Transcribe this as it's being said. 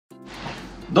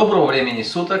Доброго времени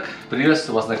суток!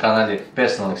 Приветствую вас на канале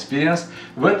Personal Experience.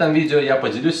 В этом видео я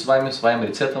поделюсь с вами своим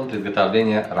рецептом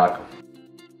приготовления раков.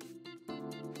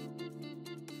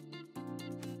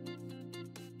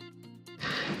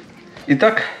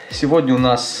 Итак, сегодня у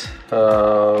нас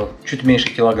чуть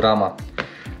меньше килограмма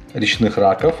речных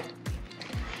раков.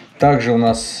 Также у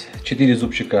нас 4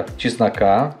 зубчика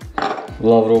чеснока,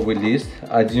 лавровый лист,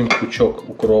 1 пучок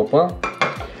укропа,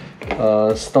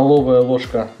 столовая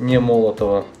ложка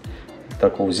немолотого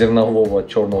такого зернового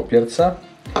черного перца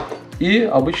и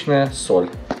обычная соль.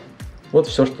 Вот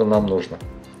все, что нам нужно.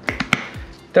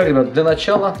 Так, ребят, для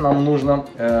начала нам нужно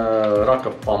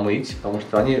раков помыть, потому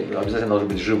что они обязательно должны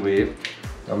быть живые.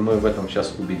 Мы в этом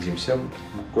сейчас убедимся.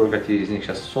 Кое-какие из них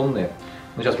сейчас сонные.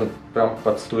 Но сейчас мы прям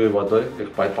под струей водой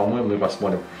их помоем и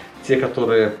посмотрим. Те,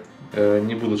 которые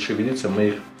не будут шевелиться, мы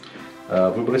их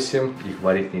выбросим, их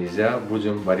варить нельзя,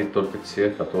 будем варить только те,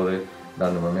 которые в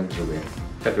данный момент живые.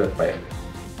 Так, ребят, поехали.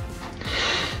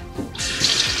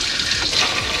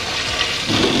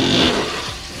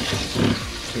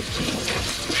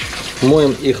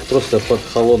 Моем их просто под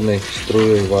холодной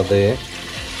струей воды,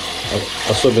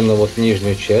 особенно вот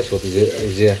нижнюю часть, вот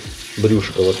где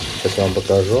брюшко, вот сейчас я вам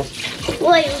покажу.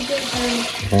 Ой,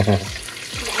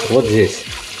 вот здесь,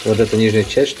 вот эта нижняя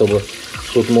часть, чтобы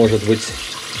тут может быть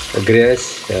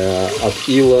грязь от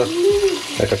ила,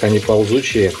 так как они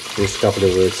ползучие и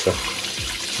скапливаются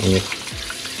у них.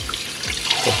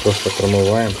 Просто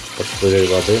промываем под струей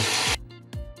воды.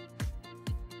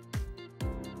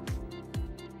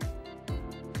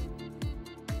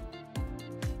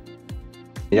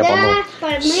 Я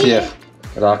помыл всех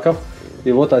раков,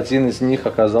 и вот один из них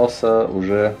оказался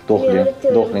уже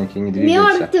дохленький, не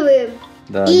двигается. Мертвым.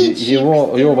 Да,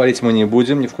 его варить мы не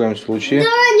будем ни в коем случае. Да,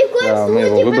 ни в коем случае, мы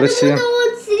его выбросим. Потому что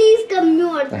он слишком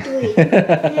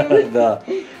мертвый. Да.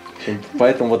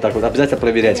 Поэтому вот так вот обязательно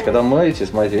проверяйте. Когда моете,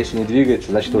 смотрите, если не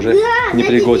двигается, значит уже не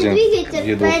пригоден к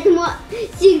еду. Поэтому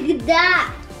всегда.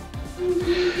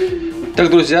 Так,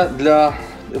 друзья, для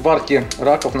варки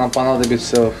раков нам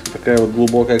понадобится такая вот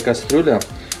глубокая кастрюля.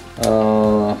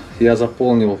 Я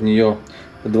заполнил в нее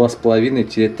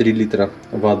 2,5-3 литра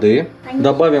воды.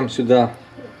 Добавим сюда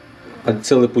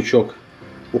целый пучок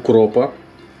укропа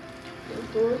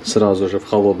сразу же в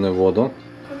холодную воду.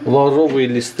 Лавровые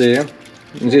листы.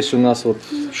 Здесь у нас вот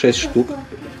 6 штук.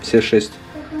 Все 6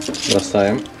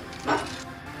 бросаем.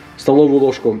 Столовую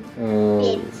ложку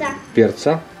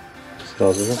перца.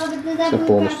 Сразу же. Все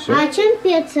полностью. А чем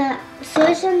перца?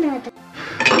 Совершенно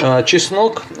это.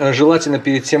 Чеснок желательно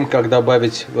перед тем, как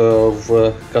добавить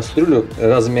в кастрюлю,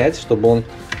 размять, чтобы он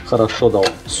хорошо дал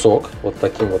сок. Вот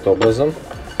таким вот образом.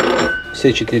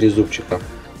 Все 4 зубчика.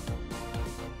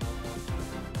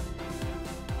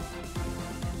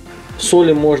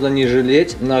 Соли можно не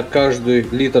жалеть. На каждый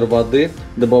литр воды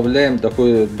добавляем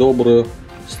такую добрую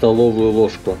столовую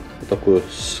ложку. Такую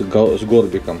с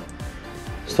горбиком.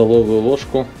 Столовую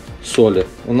ложку соли.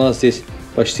 У нас здесь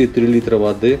почти 3 литра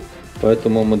воды,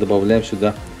 поэтому мы добавляем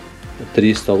сюда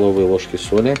 3 столовые ложки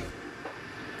соли.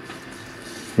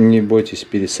 Не бойтесь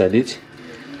пересолить.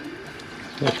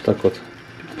 Вот так вот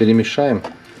перемешаем.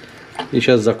 И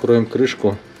сейчас закроем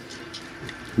крышку.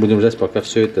 Будем ждать, пока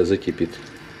все это закипит.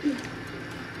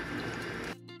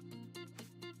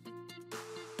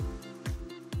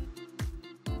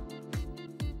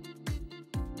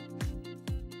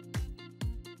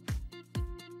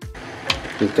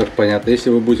 Так понятно.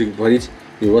 Если вы будете варить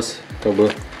и у вас как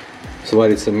бы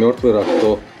сварится мертвый рак,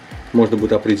 то можно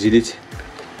будет определить,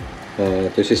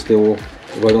 то есть если у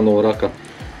вареного рака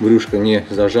брюшко не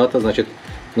зажато, значит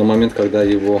на момент, когда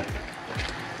его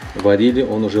варили,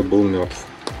 он уже был мертв.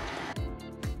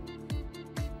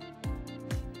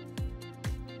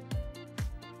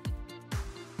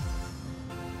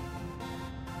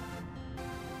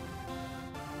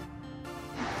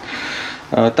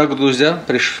 Так, друзья,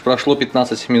 прошло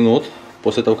 15 минут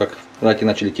после того, как раки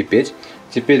начали кипеть.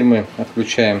 Теперь мы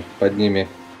отключаем под ними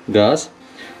газ.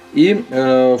 И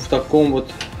в таком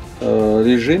вот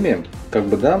режиме, как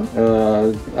бы, да,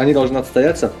 они должны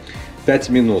отстояться 5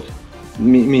 минут.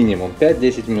 Минимум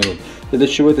 5-10 минут. И для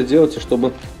чего это делается?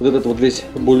 Чтобы вот этот вот весь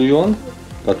бульон,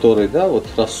 который, да, вот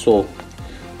рассол,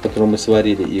 который мы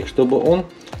сварили их, чтобы он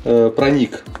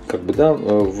проник, как бы, да,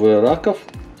 в раков.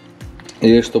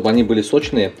 И чтобы они были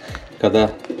сочные, когда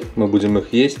мы будем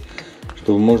их есть,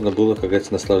 чтобы можно было, как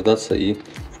говорится, наслаждаться и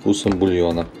вкусом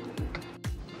бульона.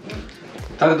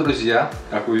 Так, друзья,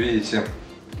 как вы видите,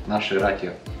 наши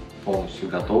раки полностью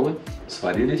готовы,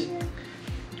 сварились.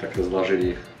 Так, разложили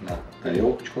их на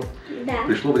тарелочку. Да.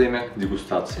 Пришло время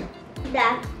дегустации.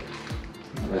 Да.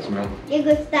 Возьмем,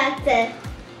 Дегустация.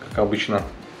 как обычно,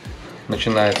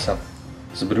 начинается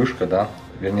с брюшка, да?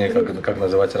 Вернее, как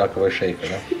называть раковая шейка,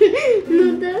 да?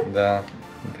 Ну да. Да.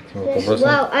 Таким вот образом.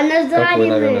 Вау, она Как вы,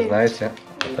 наверное, жареная. знаете,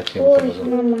 вот таким вот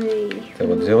образом. Это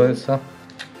вот делается.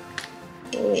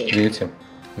 Видите?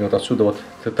 И вот отсюда вот,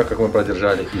 так как мы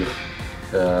продержали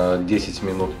их 10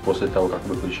 минут после того, как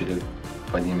выключили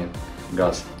под ними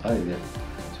газ, а или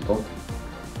сюда.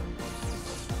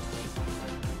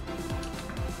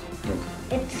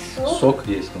 Это сок? Сок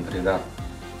есть внутри, да.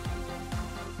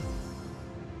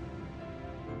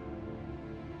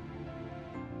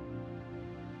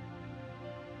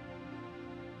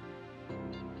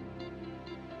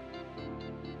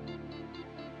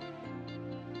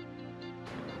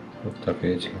 Вот так,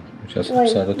 видите, сейчас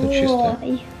абсолютно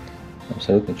чистое.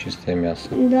 Абсолютно чистое мясо.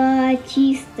 Да,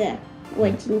 чистое.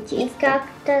 Очень чисто. И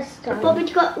как-то странно.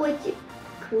 Папочка, очень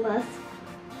класс.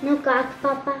 Ну как,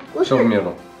 папа? Вкусно? Все в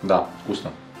меру. Да,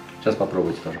 вкусно. Сейчас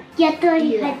попробуйте тоже. Я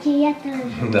тоже хочу, я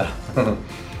тоже. Да.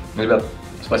 Ребят,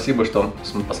 спасибо, что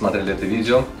посмотрели это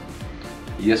видео.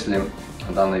 Если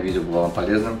данное видео было вам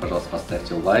полезным, пожалуйста,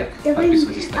 поставьте лайк,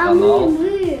 подписывайтесь на канал.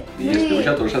 И если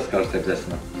вы сейчас скажете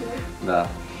обязательно. Да.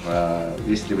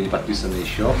 Если вы не подписаны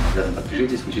еще, обязательно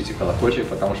подпишитесь, включите колокольчик,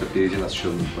 потому что впереди у нас еще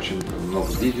очень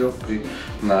много видео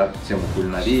на тему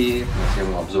кулинарии, на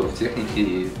тему обзоров техники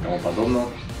и тому подобного.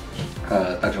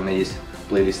 Также у меня есть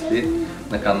плейлисты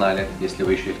на канале, если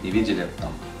вы еще их не видели,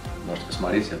 там можете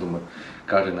посмотреть, я думаю,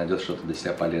 каждый найдет что-то для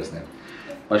себя полезное.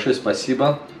 Большое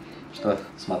спасибо, что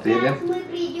смотрели. Сейчас мы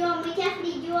сейчас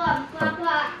придем,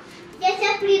 папа. Я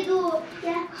сейчас приду.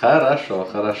 Хорошо,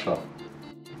 хорошо.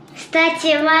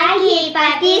 Ставьте лайки и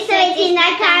подписывайтесь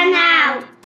на канал.